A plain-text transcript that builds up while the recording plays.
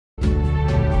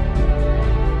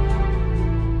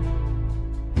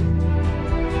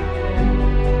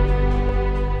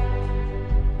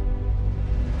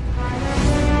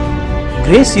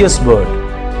Gracious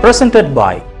Word, presented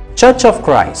by Church of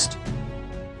Christ.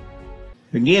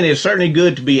 Again, it's certainly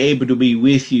good to be able to be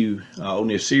with you on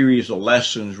this series of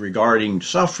lessons regarding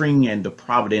suffering and the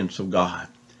providence of God.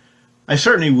 I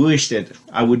certainly wish that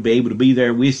I would be able to be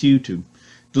there with you to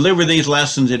deliver these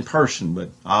lessons in person, but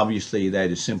obviously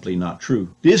that is simply not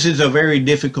true. This is a very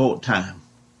difficult time.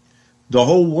 The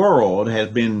whole world has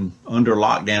been under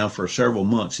lockdown for several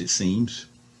months, it seems.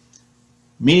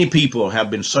 Many people have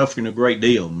been suffering a great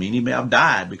deal. Many have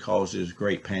died because of this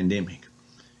great pandemic.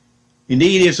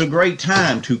 Indeed, it's a great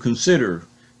time to consider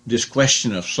this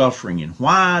question of suffering and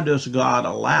why does God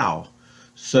allow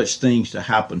such things to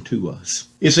happen to us?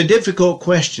 It's a difficult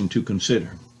question to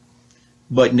consider,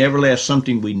 but nevertheless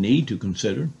something we need to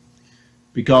consider,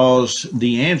 because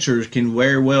the answers can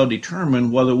very well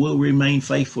determine whether we'll remain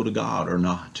faithful to God or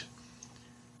not.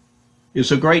 It's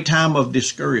a great time of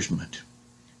discouragement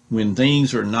when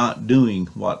things are not doing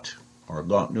what are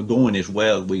going as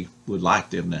well as we would like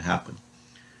them to happen.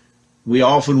 We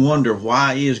often wonder,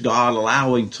 why is God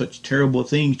allowing such terrible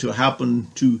things to happen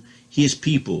to His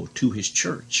people, to His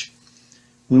church,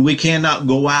 when we cannot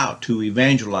go out to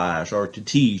evangelize or to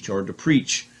teach or to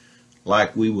preach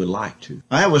like we would like to?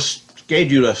 I have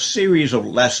scheduled a series of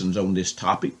lessons on this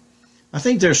topic. I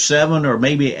think there's 7 or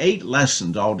maybe 8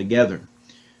 lessons altogether,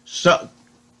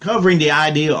 covering the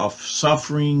idea of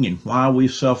suffering and why we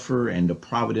suffer and the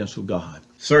providence of God.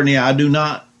 Certainly I do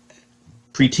not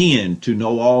pretend to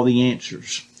know all the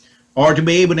answers or to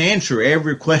be able to answer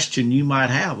every question you might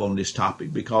have on this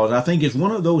topic, because I think it's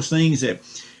one of those things that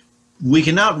we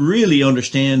cannot really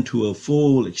understand to a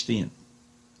full extent.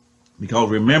 Because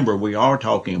remember, we are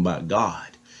talking about God.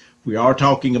 We are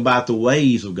talking about the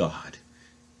ways of God,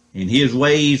 and His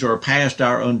ways are past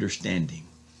our understanding.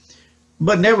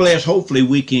 But nevertheless, hopefully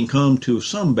we can come to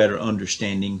some better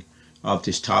understanding of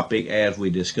this topic as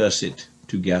we discuss it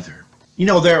together. You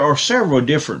know, there are several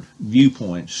different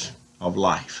viewpoints of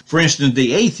life. For instance,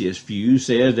 the atheist view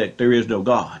says that there is no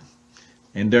God,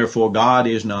 and therefore God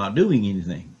is not doing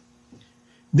anything.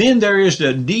 Then there is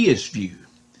the deist view.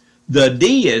 The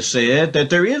deist said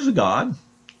that there is a God.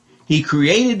 He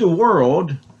created the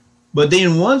world, but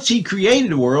then once He created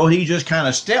the world, He just kind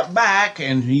of stepped back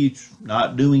and He's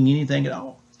not doing anything at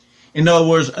all. In other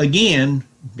words, again,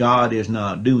 God is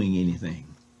not doing anything.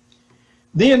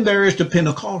 Then there is the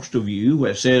Pentecostal view,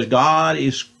 that says God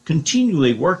is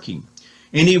continually working,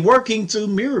 and He's working through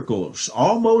miracles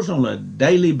almost on a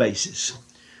daily basis.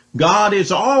 God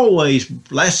is always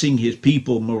blessing His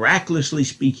people, miraculously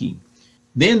speaking.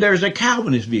 Then there's the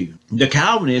Calvinist view. The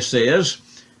Calvinist says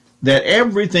that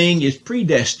everything is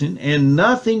predestined and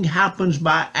nothing happens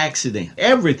by accident.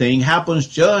 Everything happens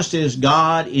just as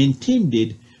God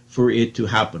intended for it to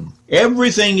happen.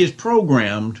 Everything is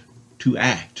programmed to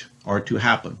act or to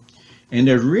happen, and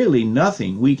there's really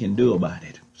nothing we can do about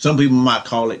it. Some people might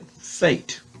call it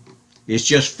fate. It's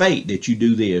just fate that you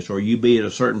do this, or you be at a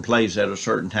certain place at a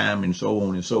certain time, and so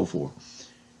on and so forth.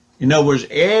 In other words,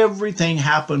 everything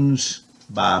happens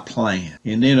by plan.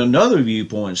 And then another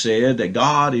viewpoint said that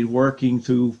God is working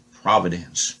through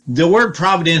providence. The word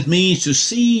providence means to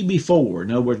see before.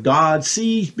 In other words, God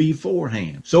sees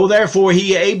beforehand. So therefore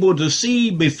He is able to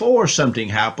see before something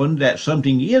happened that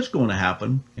something is going to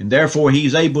happen, and therefore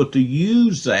He's able to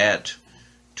use that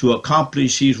to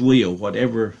accomplish His will,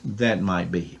 whatever that might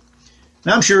be.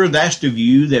 Now I'm sure that's the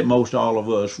view that most all of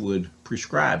us would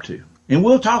prescribe to. And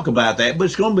we'll talk about that, but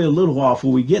it's going to be a little while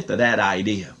before we get to that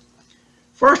idea.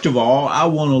 First of all, I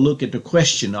want to look at the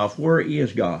question of where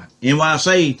is God? And when I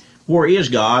say where is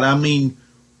God, I mean,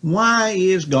 why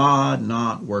is God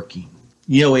not working?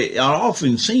 You know, it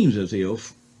often seems as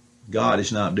if God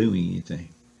is not doing anything.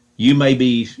 You may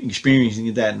be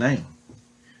experiencing that now.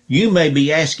 You may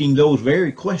be asking those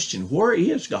very questions. Where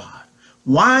is God?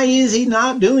 Why is He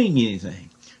not doing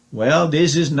anything? Well,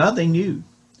 this is nothing new.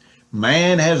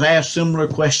 Man has asked similar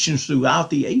questions throughout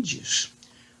the ages.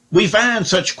 We find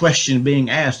such questions being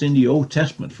asked in the Old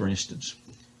Testament, for instance.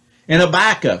 In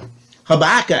Habakkuk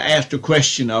asked a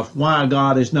question of why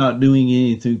God is not doing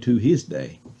anything to his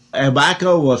day.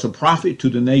 Habakkuk was a prophet to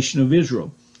the nation of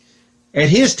Israel. At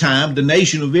his time, the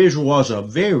nation of Israel was a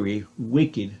very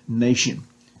wicked nation.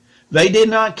 They did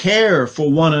not care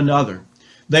for one another.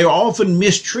 They often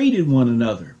mistreated one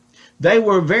another. They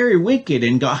were very wicked,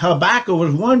 and Habakkuk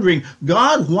was wondering,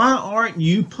 God, why aren't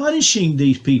you punishing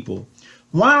these people?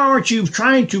 Why aren't you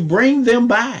trying to bring them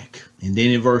back? And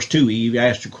then in verse 2, he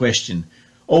asked a question,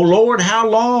 O Lord, how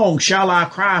long shall I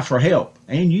cry for help,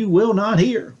 and you will not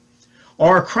hear?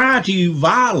 Or cry to you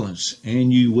violence,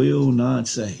 and you will not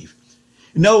save?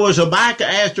 In other words, Habakkuk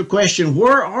asked the question,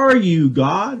 where are you,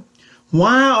 God?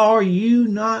 Why are you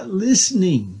not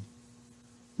listening?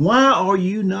 Why are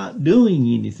you not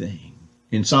doing anything?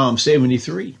 In Psalm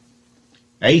 73,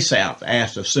 Asaph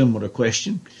asked a similar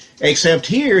question, except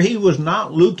here he was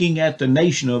not looking at the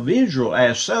nation of Israel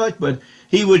as such, but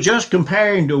he was just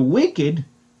comparing the wicked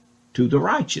to the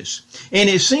righteous. And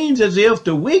it seems as if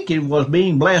the wicked was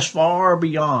being blessed far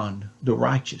beyond the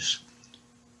righteous.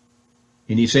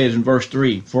 And he says in verse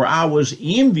 3, "For I was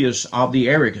envious of the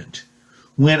arrogant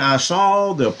when I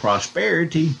saw the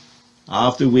prosperity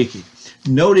of the wicked."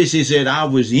 Notice he said, I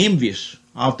was envious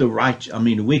of the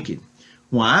wicked.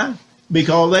 Why?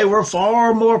 Because they were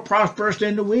far more prosperous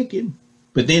than the wicked.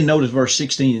 But then notice verse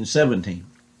 16 and 17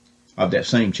 of that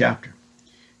same chapter.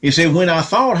 He said, "When I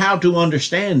thought how to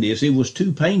understand this, it was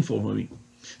too painful for me."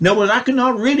 In other words, I could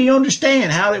not really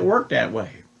understand how it worked that way.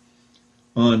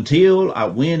 "Until I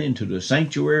went into the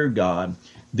sanctuary of God,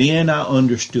 then I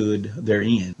understood their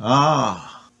end."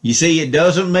 You see, it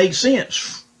doesn't make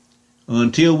sense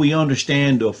until we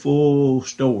understand the full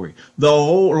story, the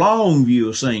whole long view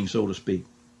of things, so to speak.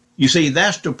 You see,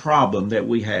 that's the problem that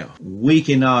we have. We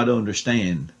cannot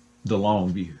understand the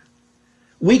long view.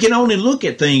 We can only look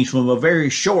at things from a very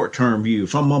short-term view,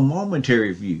 from a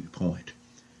momentary viewpoint.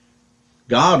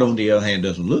 God, on the other hand,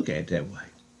 doesn't look at it that way.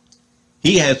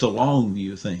 He has the long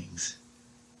view of things.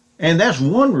 And that's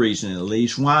one reason, at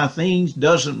least, why things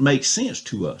doesn't make sense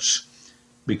to us,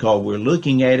 because we're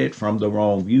looking at it from the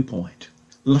wrong viewpoint.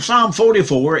 Psalm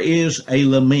 44 is a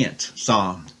lament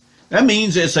psalm. That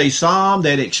means it's a psalm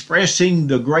that expressing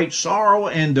the great sorrow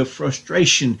and the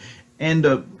frustration and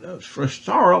the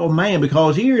sorrow of man,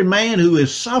 because here is a man who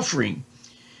is suffering,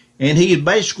 and he is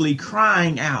basically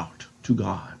crying out to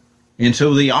God. And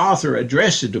so the author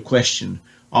addresses the question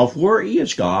of where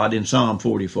is God in Psalm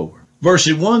 44.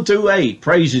 Verses 1 through 8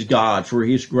 praises God for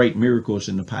his great miracles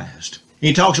in the past.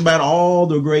 He talks about all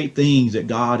the great things that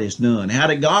God has done, how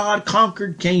that God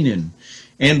conquered Canaan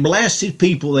and blessed his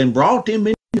people and brought them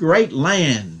into a great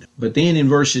land. But then in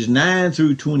verses 9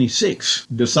 through 26,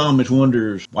 the psalmist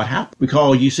wonders what happened,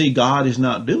 because you see, God is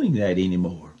not doing that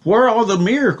anymore. Where are the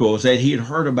miracles that he had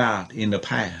heard about in the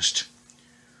past?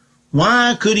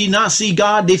 Why could he not see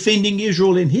God defending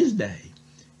Israel in his day?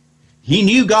 He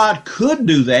knew God could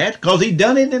do that because he'd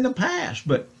done it in the past,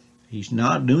 but he's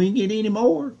not doing it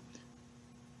anymore.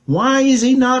 Why is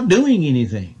he not doing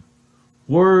anything?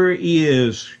 Where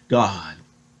is God?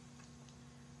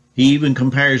 He even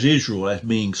compares Israel as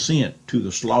being sent to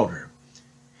the slaughter.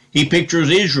 He pictures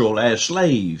Israel as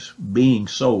slaves being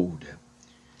sold.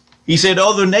 He said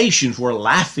other nations were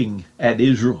laughing at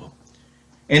Israel,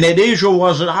 and that Israel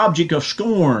was an object of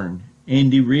scorn and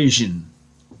derision.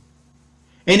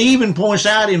 And he even points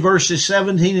out in verses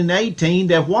 17 and 18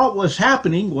 that what was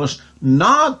happening was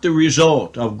not the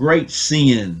result of great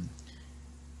sin.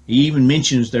 He even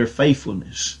mentions their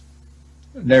faithfulness,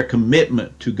 their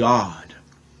commitment to God,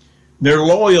 their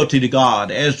loyalty to God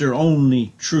as their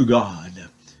only true God.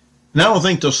 And I don't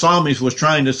think the psalmist was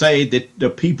trying to say that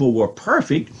the people were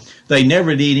perfect. They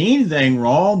never did anything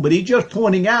wrong, but he's just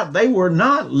pointing out they were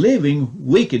not living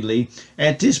wickedly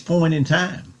at this point in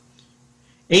time.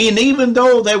 And even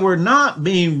though they were not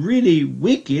being really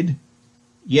wicked,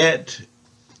 yet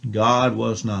God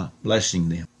was not blessing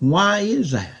them. Why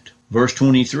is that? Verse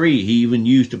 23, he even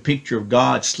used a picture of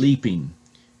God sleeping.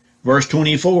 Verse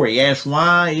 24, he asked,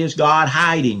 why is God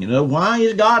hiding? Why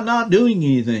is God not doing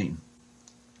anything?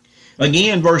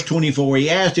 Again, verse 24, he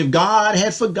asked if God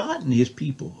had forgotten his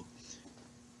people.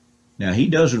 Now, he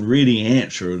doesn't really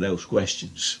answer those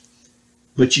questions.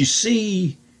 But you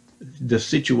see the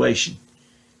situation.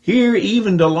 Here,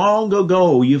 even the long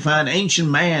ago, you find ancient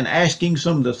man asking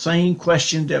some of the same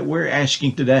questions that we're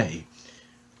asking today.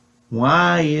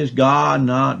 Why is God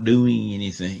not doing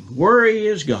anything? Where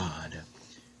is God?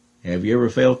 Have you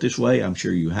ever felt this way? I'm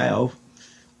sure you have.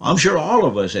 I'm sure all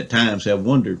of us at times have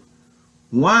wondered,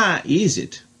 why is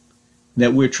it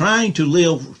that we're trying to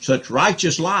live such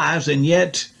righteous lives and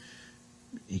yet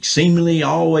seemingly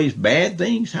always bad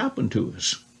things happen to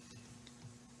us?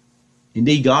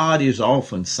 Indeed, God is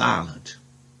often silent.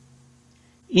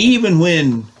 Even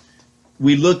when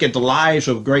we look at the lives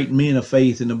of great men of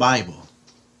faith in the Bible,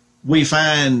 we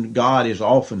find God is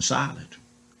often silent.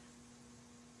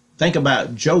 Think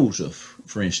about Joseph,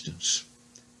 for instance.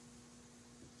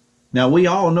 Now, we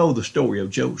all know the story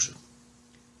of Joseph,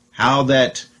 how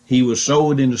that he was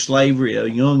sold into slavery at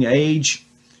a young age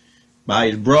by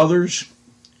his brothers,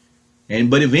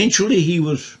 but eventually he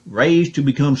was raised to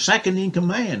become second in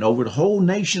command over the whole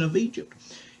nation of Egypt.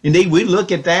 Indeed, we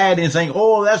look at that and think,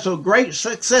 oh, that's a great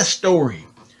success story.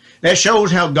 That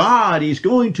shows how God is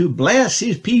going to bless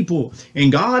his people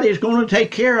and God is going to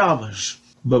take care of us.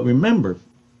 But remember,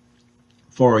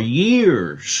 for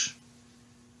years,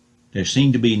 there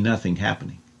seemed to be nothing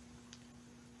happening.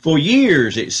 For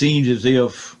years, it seems as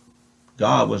if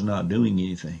God was not doing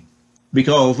anything.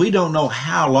 Because we don't know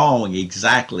how long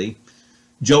exactly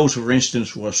Joseph, for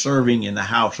instance, was serving in the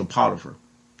house of Potiphar.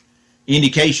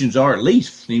 Indications are at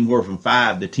least anywhere from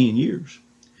 5 to 10 years.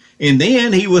 And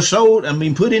then he was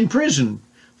put in prison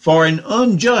for an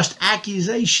unjust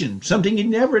accusation, something he'd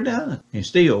never done. And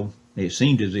still, it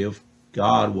seemed as if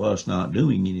God was not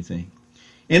doing anything.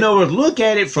 In other words, look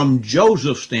at it from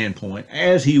Joseph's standpoint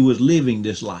as he was living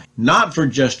this life. Not for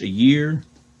just a year,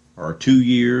 or 2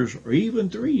 years, or even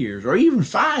 3 years, or even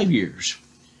 5 years.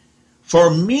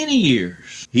 For many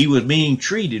years, he was being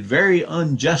treated very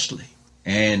unjustly.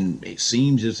 And it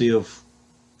seems as if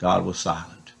God was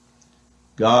silent.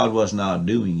 God was not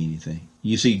doing anything.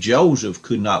 You see, Joseph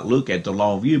could not look at the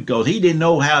long view because he didn't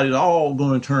know how it was all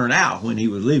going to turn out when he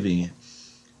was living it.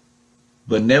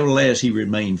 But nevertheless, he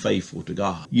remained faithful to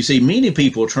God. You see, many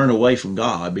people turn away from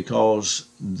God because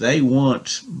they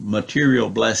want material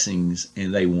blessings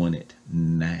and they want it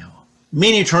now.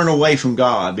 Many turn away from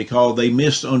God because they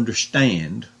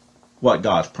misunderstand what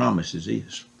God's promises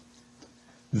is.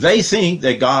 They think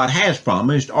that God has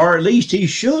promised, or at least he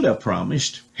should have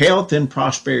promised, health and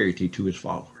prosperity to his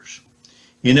followers.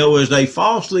 In other words, they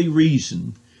falsely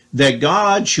reason that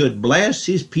God should bless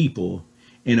his people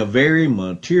in a very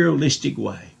materialistic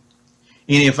way.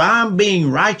 And if I'm being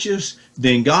righteous,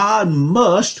 then God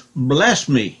must bless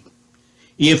me.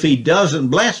 If he doesn't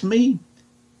bless me,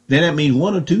 then that means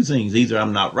one of two things. Either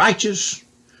I'm not righteous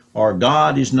or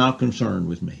God is not concerned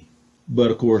with me.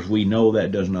 But of course, we know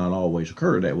that does not always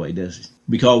occur that way, does it?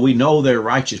 Because we know there are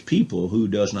righteous people who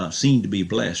does not seem to be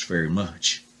blessed very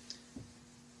much.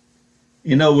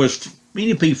 In other words,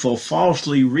 many people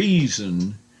falsely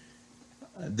reason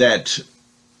that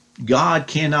God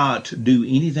cannot do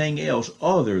anything else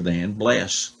other than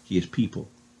bless his people.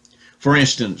 For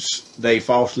instance, they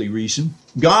falsely reason,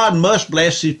 God must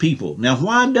bless his people. Now,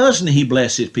 why doesn't he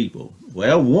bless his people?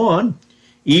 Well, one,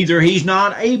 either he's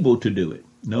not able to do it.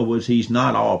 In other words, he's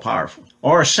not all-powerful.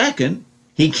 Or second,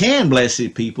 he can bless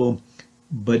his people,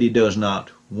 but he does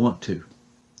not want to.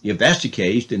 If that's the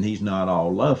case, then he's not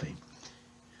all-loving.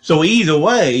 So either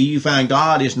way, you find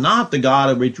God is not the God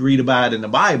of which you read about in the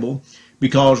Bible,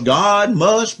 because God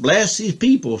must bless his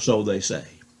people, so they say.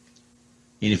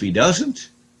 And if he doesn't,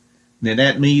 then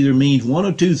that either means one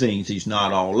of two things. He's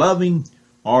not all-loving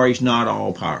or he's not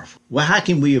all-powerful. Well, how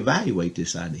can we evaluate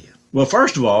this idea? Well,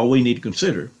 first of all, we need to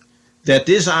consider that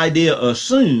this idea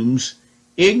assumes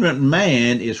ignorant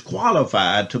man is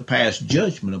qualified to pass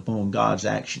judgment upon God's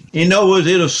action. In other words,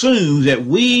 it assumes that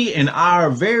we, in our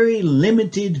very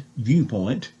limited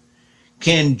viewpoint,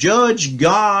 can judge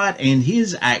God and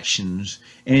his actions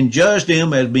and judge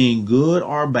them as being good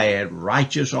or bad,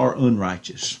 righteous or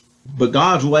unrighteous. But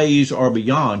God's ways are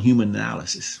beyond human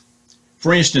analysis.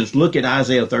 For instance, look at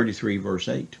Isaiah 33, verse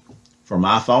 8. For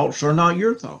my thoughts are not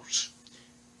your thoughts,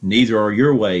 neither are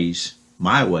your ways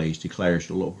my ways, declares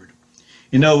the Lord.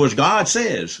 In other words, God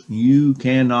says, you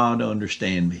cannot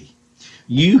understand me.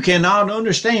 You cannot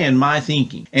understand my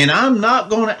thinking. And I'm not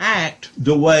going to act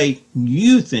the way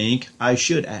you think I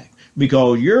should act.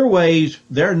 Because your ways,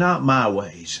 they're not my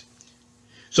ways.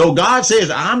 So God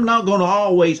says, I'm not going to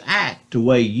always act the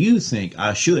way you think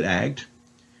I should act.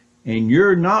 And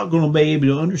you're not going to be able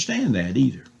to understand that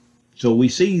either. So we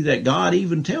see that God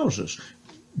even tells us,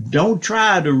 don't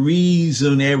try to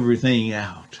reason everything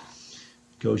out,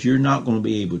 because you're not going to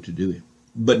be able to do it.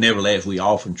 But nevertheless, we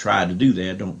often try to do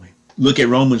that, don't we? Look at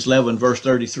Romans 11, verse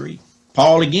 33.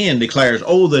 Paul again declares,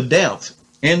 oh, the depth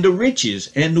and the riches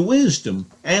and the wisdom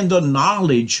and the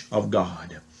knowledge of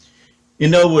God.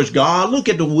 In other words, God, look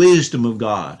at the wisdom of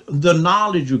God, the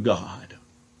knowledge of God.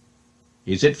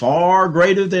 Is it far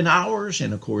greater than ours?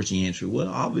 And of course the answer, well,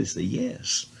 obviously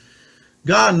yes.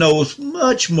 God knows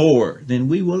much more than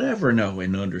we will ever know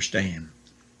and understand.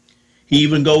 He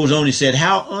even goes on, he said,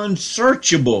 how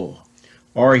unsearchable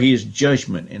are his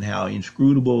judgment and how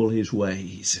inscrutable his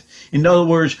ways. In other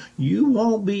words, you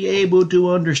won't be able to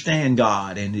understand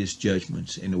God and his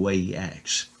judgments and the way he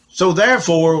acts. So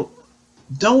therefore,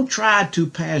 don't try to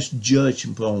pass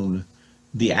judgment on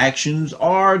the actions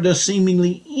or the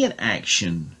seemingly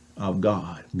inaction of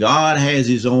God. God has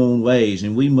his own ways,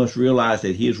 and we must realize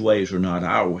that his ways are not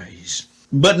our ways.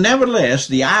 But nevertheless,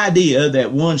 the idea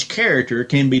that one's character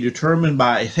can be determined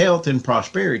by health and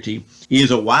prosperity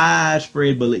is a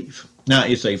widespread belief. Now,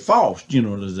 it's a false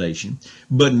generalization,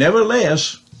 but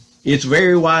nevertheless, It's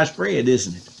very widespread,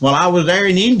 isn't it? Well, I was there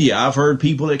in India. I've heard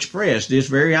people express this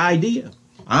very idea.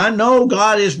 I know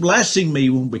God is blessing me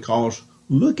because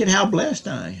look at how blessed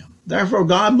I am. Therefore,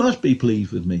 God must be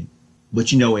pleased with me.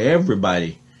 But you know,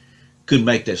 everybody could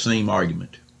make that same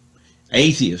argument.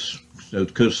 Atheists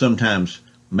could sometimes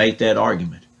make that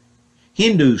argument.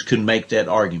 Hindus can make that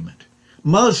argument.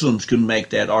 Muslims can make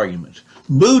that argument.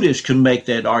 Buddhists can make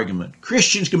that argument.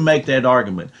 Christians can make that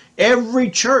argument. Every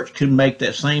church can make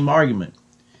that same argument.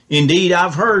 Indeed,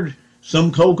 I've heard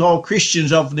some so-called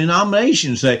Christians of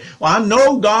denominations say, well, I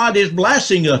know God is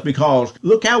blessing us because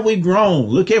look how we've grown.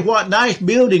 Look at what nice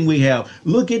building we have.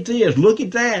 Look at this. Look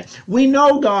at that. We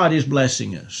know God is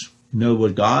blessing us. In other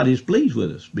words, God is pleased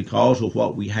with us because of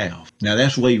what we have. Now,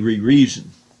 that's the way we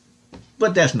reason.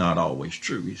 But that's not always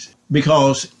true, is it?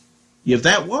 Because if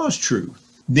that was true,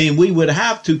 then we would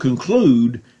have to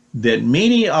conclude that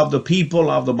many of the people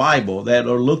of the Bible that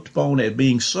are looked upon as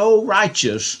being so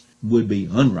righteous would be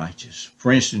unrighteous.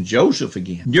 For instance, Joseph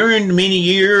again. During the many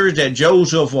years that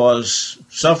Joseph was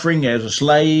suffering as a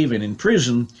slave and in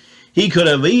prison, he could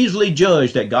have easily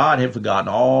judged that God had forgotten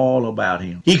all about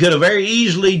him. He could have very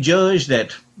easily judged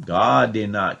that God did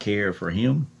not care for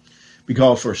him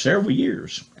because for several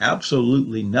years,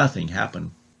 absolutely nothing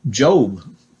happened. Job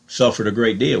suffered a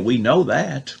great deal. We know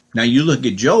that. Now you look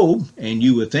at Job and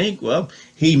you would think, well,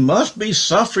 he must be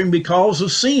suffering because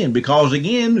of sin. Because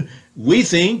again, we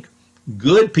think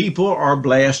good people are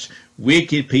blessed,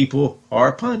 wicked people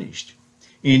are punished.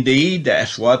 Indeed,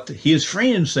 that's what his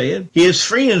friend said. His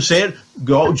friend said,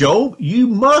 "Go, Job, you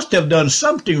must have done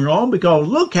something wrong because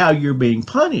look how you're being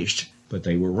punished." But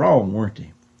they were wrong, weren't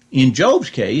they? In Job's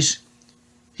case,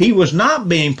 he was not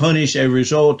being punished as a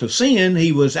result of sin.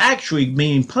 He was actually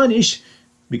being punished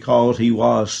because he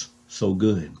was so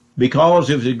good.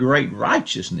 Because of his great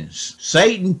righteousness.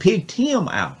 Satan picked him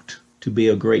out to be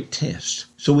a great test.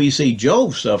 So we see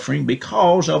Job suffering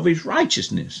because of his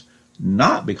righteousness,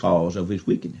 not because of his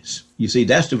wickedness. You see,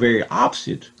 that's the very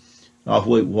opposite of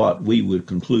what we would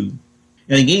conclude.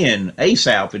 And again,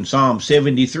 Asaph in Psalm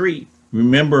 73,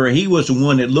 remember, he was the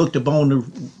one that looked upon the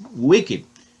wicked.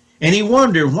 And he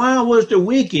wondered, why was the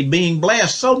wicked being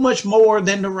blessed so much more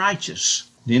than the righteous?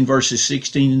 Then verses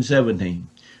 16 and 17.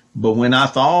 But when I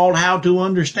thought how to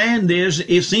understand this,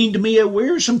 it seemed to me a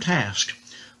wearisome task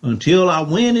until I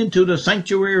went into the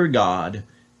sanctuary of God.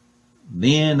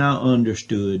 Then I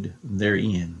understood their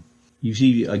end. You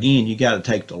see, again, you got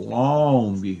to take the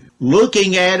long view.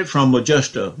 Looking at it from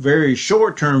just a very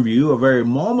short-term view, a very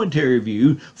momentary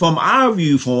view, from our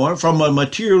viewpoint, from a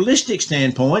materialistic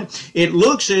standpoint, it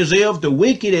looks as if the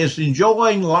wicked is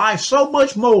enjoying life so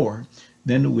much more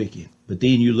than the wicked. But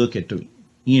then you look at the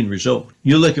end result.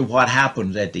 You look at what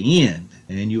happens at the end,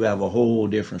 and you have a whole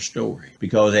different story.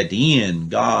 Because at the end,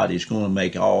 God is going to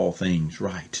make all things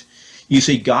right. You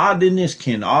see, godliness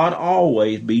cannot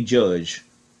always be judged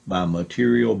by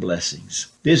material blessings.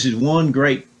 This is one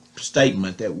great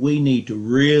statement that we need to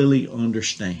really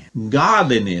understand.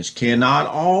 Godliness cannot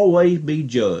always be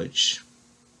judged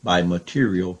by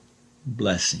material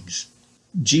blessings.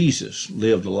 Jesus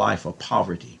lived a life of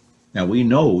poverty. Now we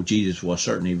know Jesus was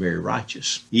certainly very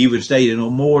righteous. He even stated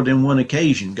on more than one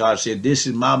occasion, God said, "This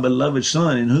is my beloved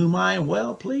Son in whom I am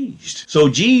well pleased." So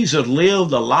Jesus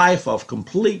lived a life of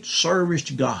complete service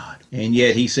to God. And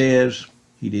yet he says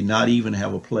he did not even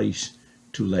have a place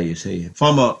to lay his head.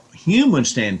 From a human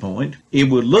standpoint, it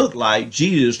would look like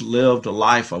Jesus lived a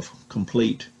life of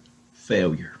complete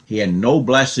failure. He had no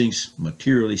blessings,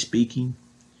 materially speaking.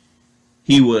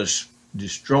 He was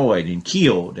destroyed and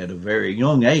killed at a very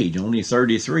young age, only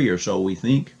 33 or so, we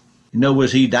think. In other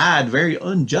words, he died very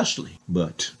unjustly,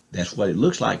 but that's what it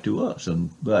looks like to us.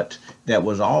 But that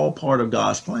was all part of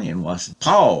God's plan, wasn't it?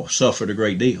 Paul suffered a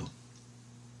great deal.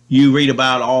 You read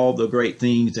about all the great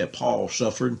things that Paul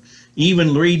suffered.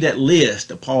 Even read that list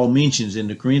that Paul mentions in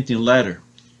the Corinthian letter.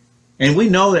 And we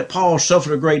know that Paul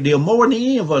suffered a great deal, more than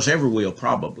any of us ever will,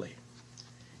 probably.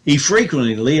 He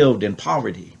frequently lived in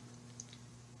poverty.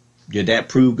 Did that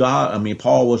prove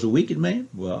Paul was a wicked man?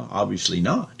 Well, obviously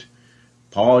not.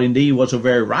 Paul indeed was a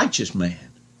very righteous man.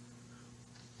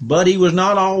 But he was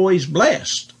not always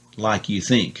blessed like you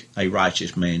think a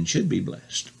righteous man should be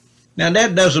blessed. Now,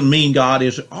 that doesn't mean God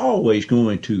is always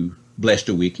going to bless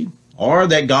the wicked or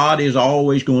that God is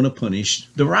always going to punish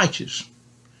the righteous,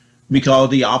 because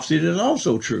the opposite is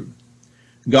also true.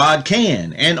 God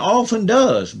can and often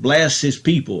does bless his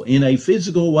people in a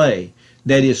physical way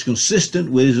that is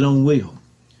consistent with his own will.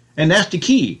 And that's the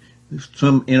key,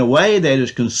 in a way that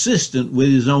is consistent with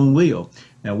his own will.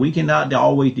 Now, we cannot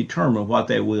always determine what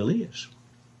that will is.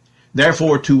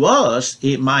 Therefore, to us,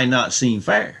 it might not seem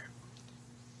fair.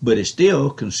 but it's still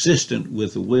consistent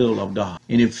with the will of God.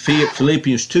 And in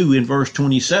Philippians 2 in verse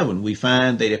 27, we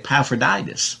find that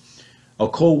Epaphroditus, a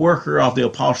co-worker of the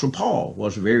Apostle Paul,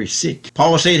 was very sick.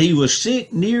 Paul said he was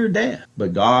sick near death,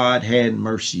 but God had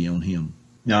mercy on him.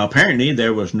 Now apparently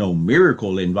there was no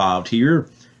miracle involved here,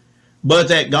 but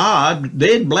that God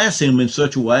did bless him in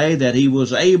such a way that he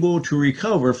was able to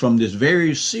recover from this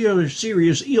very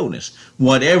serious illness,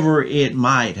 whatever it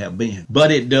might have been. But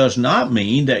it does not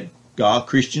mean that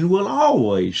Christian will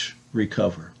always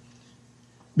recover.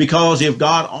 Because if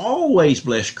God always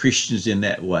blessed Christians in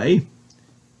that way,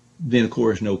 then of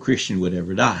course no Christian would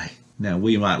ever die. Now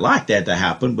we might like that to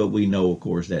happen, but we know of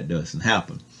course that doesn't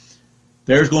happen.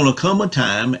 There's going to come a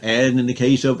time, as in the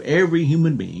case of every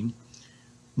human being,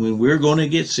 when we're going to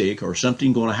get sick or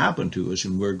something going to happen to us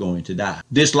and we're going to die.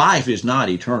 This life is not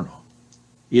eternal.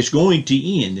 It's going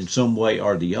to end in some way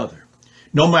or the other.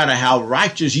 No matter how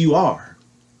righteous you are,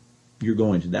 you're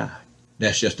going to die.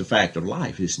 That's just a fact of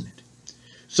life, isn't it?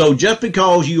 So just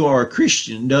because you are a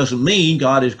Christian doesn't mean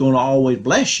God is going to always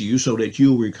bless you so that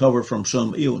you'll recover from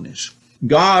some illness.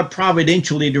 God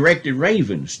providentially directed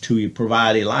ravens to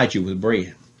provide Elijah with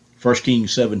bread. 1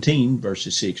 Kings 17,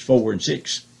 verses 4 and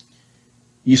 6.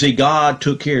 You see, God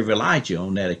took care of Elijah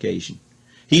on that occasion.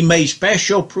 He made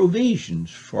special provisions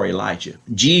for Elijah.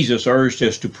 Jesus urged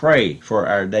us to pray for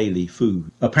our daily food.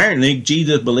 Apparently,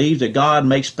 Jesus believes that God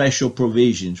makes special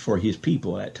provisions for his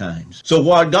people at times. So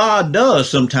what God does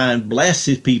sometimes bless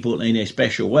his people in a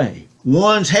special way.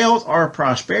 One's health or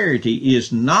prosperity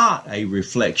is not a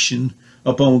reflection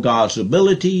upon God's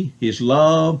ability, his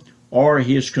love, or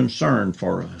his concern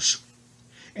for us.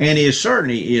 And it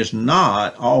certainly is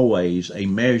not always a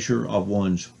measure of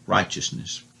one's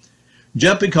righteousness.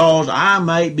 Just because I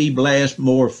might be blessed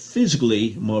more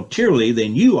physically, materially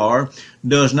than you are,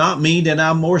 does not mean that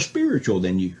I'm more spiritual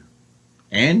than you.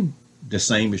 And the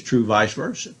same is true vice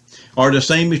versa. Or the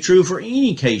same is true for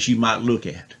any case you might look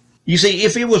at. You see,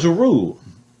 if it was a rule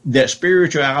that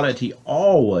spirituality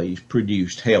always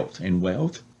produced health and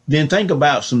wealth, then think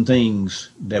about some things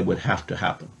that would have to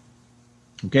happen.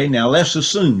 Okay, now let's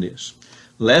assume this.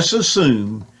 Let's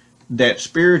assume that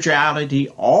spirituality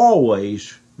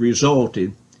always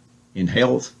resulted in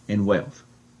health and wealth.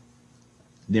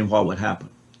 Then what would happen?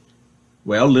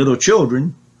 Well, little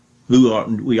children,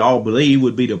 we all believe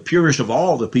would be the purest of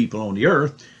all the people on the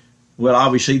earth, well,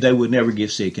 obviously they would never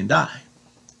get sick and die.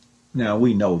 Now,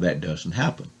 we know that doesn't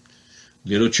happen.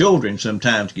 Little children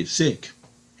sometimes get sick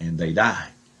and they die.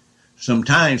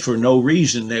 Sometimes for no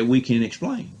reason that we can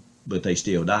explain, but they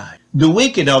still die. The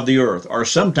wicked of the earth are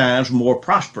sometimes more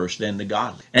prosperous than the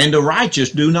godly, and the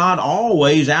righteous do not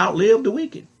always outlive the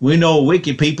wicked. We know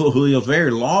wicked people who live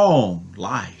very long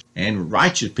lives, and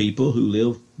righteous people who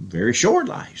live very short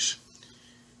lives.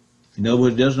 In other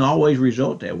words, it doesn't always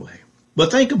result that way.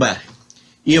 But think about it.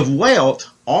 If wealth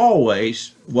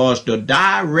always was the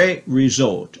direct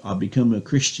result of becoming a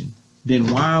Christian,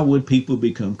 then why would people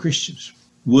become Christians?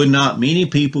 Would not many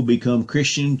people become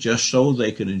Christians just so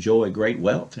they could enjoy great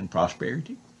wealth and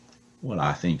prosperity? Well,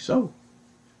 I think so.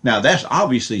 Now, that's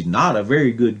obviously not a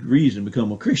very good reason to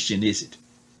become a Christian, is it?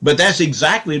 But that's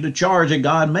exactly the charge that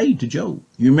God made to Job.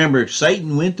 You remember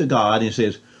Satan went to God and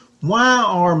says, why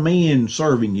are men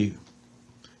serving you?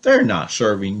 They're not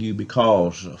serving you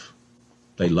because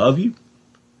they love you.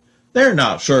 They're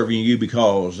not serving you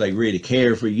because they really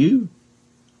care for you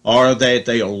or that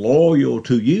they are loyal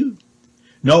to you.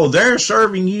 No, they're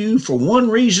serving you for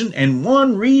one reason and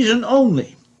one reason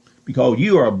only, because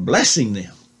you are blessing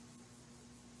them.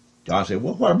 God said,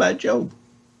 well, what about Job?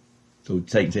 So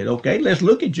Satan said, okay, let's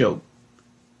look at Job.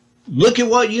 Look at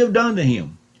what you've done to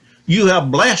him. You have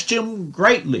blessed him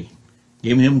greatly,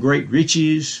 given him great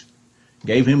riches,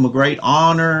 gave him a great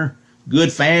honor,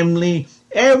 good family.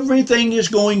 Everything is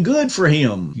going good for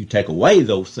him. You take away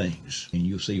those things and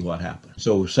you'll see what happens.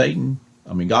 So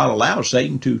God allowed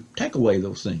Satan to take away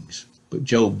those things. But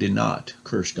Job did not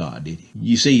curse God, did he?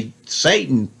 You see,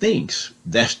 Satan thinks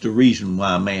that's the reason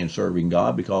why man's serving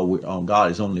God, because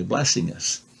God is only blessing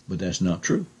us. But that's not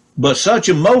true. But such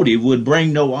a motive would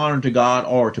bring no honor to God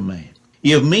or to man.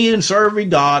 If men serving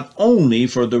God only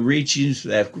for the riches,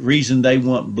 that reason they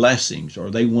want blessings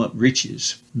or they want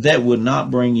riches, that would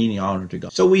not bring any honor to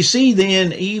God. So we see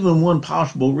then even one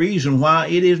possible reason why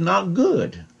it is not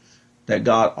good that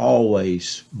God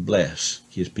always bless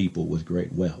his people with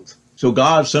great wealth. So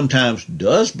God sometimes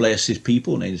does bless his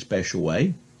people in a special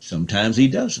way. Sometimes he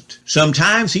doesn't.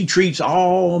 Sometimes he treats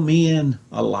all men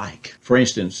alike. For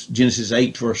instance, Genesis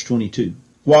 8, verse 22.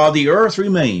 While the earth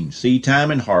remains, seed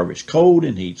time and harvest, cold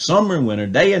and heat, summer and winter,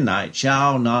 day and night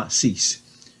shall not cease.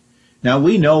 Now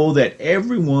we know that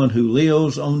everyone who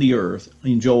lives on the earth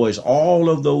enjoys all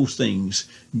of those things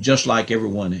just like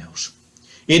everyone else.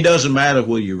 It doesn't matter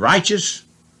whether you're righteous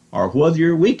or whether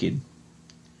you're wicked.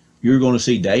 You're going to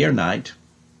see day or night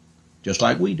just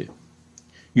like we do.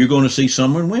 You're going to see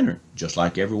summer and winter just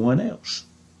like everyone else.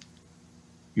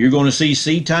 You're going to see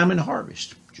seed time and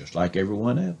harvest just like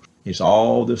everyone else. It's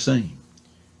all the same.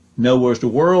 In other words, the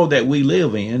world that we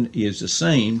live in is the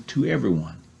same to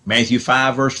everyone. Matthew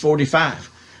 5 verse 45.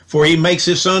 For he makes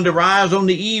his sun to rise on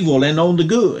the evil and on the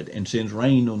good, and sends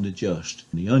rain on the just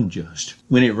and the unjust.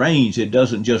 When it rains, it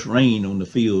doesn't just rain on the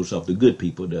fields of the good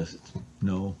people, does it?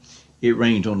 No, it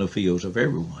rains on the fields of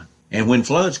everyone. And when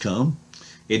floods come,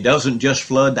 it doesn't just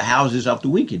flood the houses of the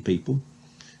wicked people.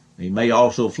 It may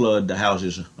also flood the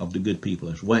houses of the good people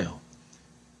as well.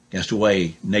 That's the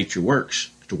way nature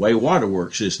works. It's the way water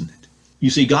works, isn't it? You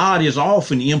see, God is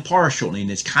often impartial in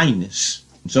his kindness.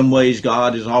 In some ways,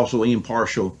 God is also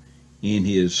impartial in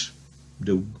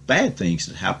the bad things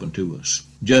that happen to us.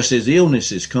 Just as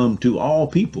illnesses come to all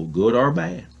people, good or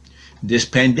bad. This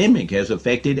pandemic has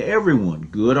affected everyone,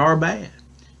 good or bad.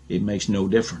 It makes no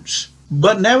difference.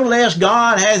 But nevertheless,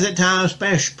 God has at times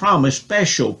promised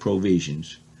special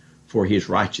provisions for his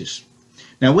righteous.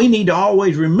 Now we need to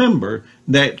always remember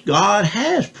that God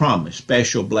has promised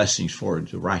special blessings for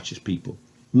the righteous people.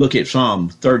 Look at Psalm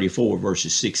 34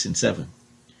 verses 6 and 7.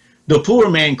 The poor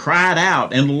man cried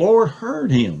out, and the Lord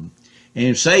heard him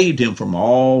and saved him from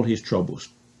all his troubles.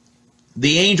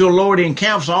 The angel of the Lord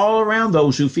encamps all around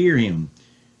those who fear him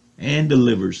and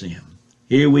delivers them.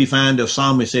 Here we find the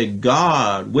psalmist said,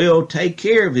 God will take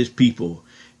care of his people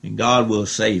and God will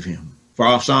save him.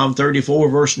 For Psalm 34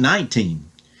 verse 19,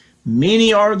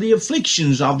 many are the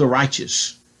afflictions of the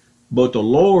righteous, but the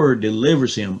Lord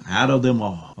delivers him out of them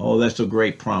all. Oh, that's a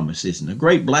great promise, isn't it? A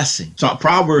great blessing. So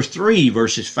Proverbs 3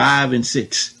 verses 5 and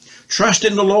 6. Trust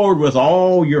in the Lord with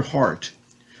all your heart.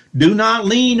 Do not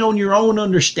lean on your own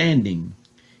understanding.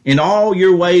 In all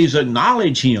your ways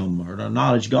acknowledge him, or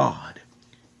acknowledge God,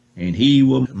 and he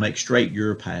will make straight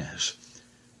your paths.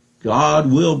 God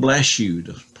will bless you,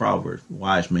 the proverb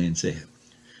wise man said.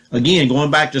 Again,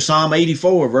 going back to Psalm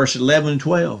 84 verse 11 and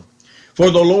 12. For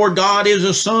the Lord God is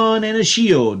a sun and a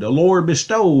shield. The Lord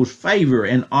bestows favor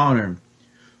and honor.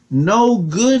 No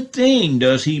good thing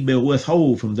does he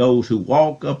withhold from those who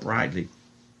walk uprightly.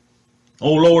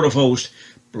 O Lord of hosts,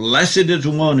 blessed is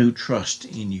the one who trusts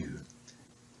in you.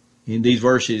 In these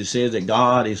verses it says that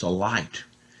God is a light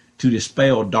to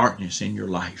dispel darkness in your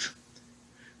life.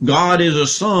 God is a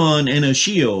sun and a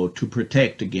shield to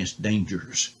protect against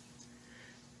dangers.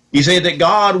 He said that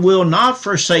God will not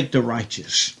forsake the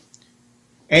righteous.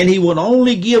 And he will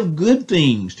only give good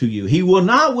things to you. He will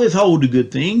not withhold the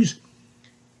good things.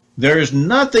 There is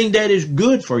nothing that is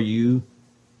good for you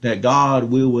that God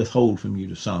will withhold from you,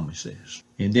 the psalmist says.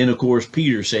 And then, of course,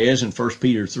 Peter says in 1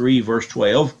 Peter 3, verse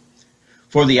 12,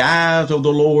 for the eyes of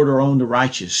the Lord are on the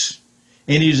righteous,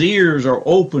 and his ears are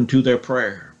open to their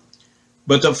prayer.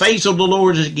 But the face of the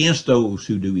Lord is against those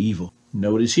who do evil.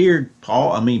 Notice here,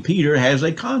 Peter has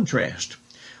a contrast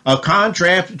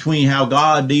between how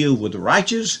God deals with the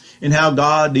righteous and how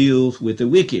God deals with the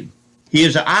wicked.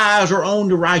 His eyes are on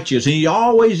the righteous, and he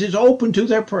always is open to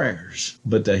their prayers.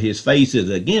 But his face is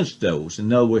against those.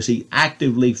 In other words, he's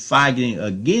actively fighting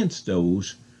against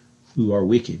those who are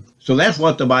wicked. So that's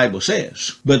what the Bible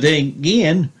says. But then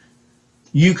again,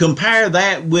 you compare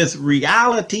that with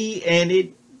reality, and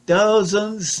it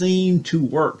doesn't seem to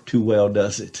work too well,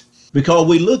 does it? Because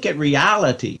we look at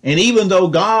reality, and even though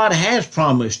God has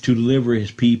promised to deliver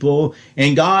his people,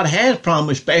 and God has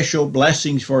promised special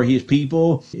blessings for his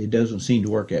people, it doesn't seem to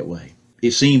work that way.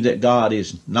 It seems that God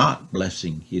is not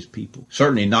blessing his people,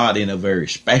 certainly not in a very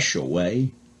special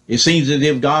way. It seems as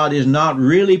if God is not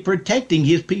really protecting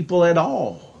his people at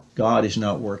all. God is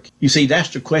not working. You see,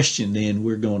 that's the question then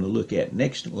we're going to look at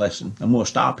next lesson. I'm going to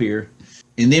stop here,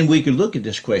 and then we could look at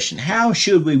this question. How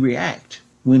should we react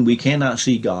when we cannot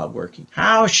see God working?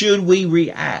 How should we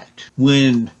react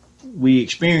when we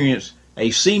experience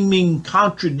a seeming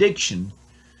contradiction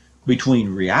between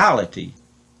reality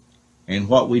and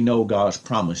what we know God's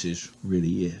promises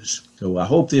really is? So I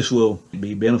hope this will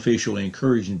be beneficial and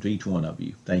encouraging to each one of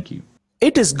you. Thank you.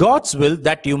 It is God's will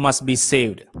that you must be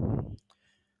saved.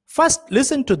 First,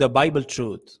 listen to the Bible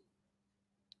truth.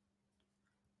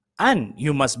 And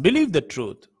you must believe the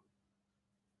truth.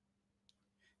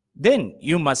 Then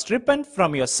you must repent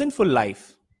from your sinful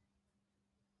life.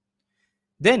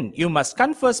 Then you must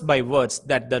confess by words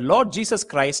that the Lord Jesus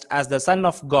Christ as the Son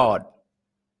of God.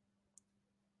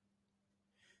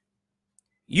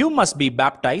 You must be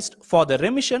baptized for the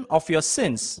remission of your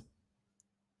sins.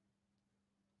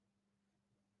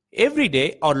 Every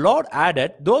day, our Lord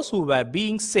added those who were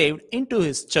being saved into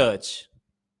His church.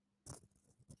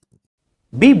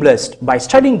 Be blessed by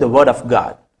studying the Word of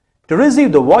God. To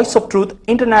receive the Voice of Truth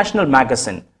International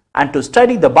Magazine and to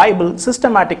study the Bible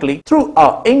systematically through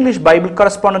our English Bible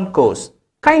Correspondent course,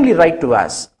 kindly write to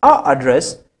us. Our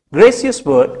address, Gracious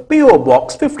Word, P.O.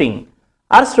 Box 15,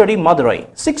 Arasaradi, Madurai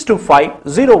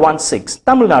 625016,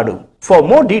 Tamil Nadu. For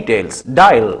more details,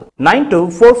 dial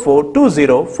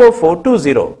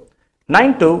 9244204420,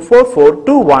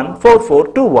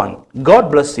 9244214421.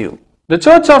 God bless you. The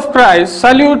Church of Christ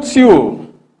salutes you.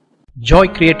 Joy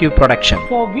Creative Production.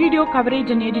 For video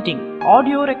coverage and editing,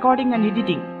 audio recording and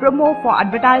editing, promo for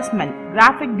advertisement,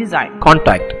 graphic design.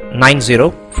 Contact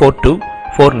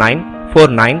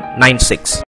 9042494996.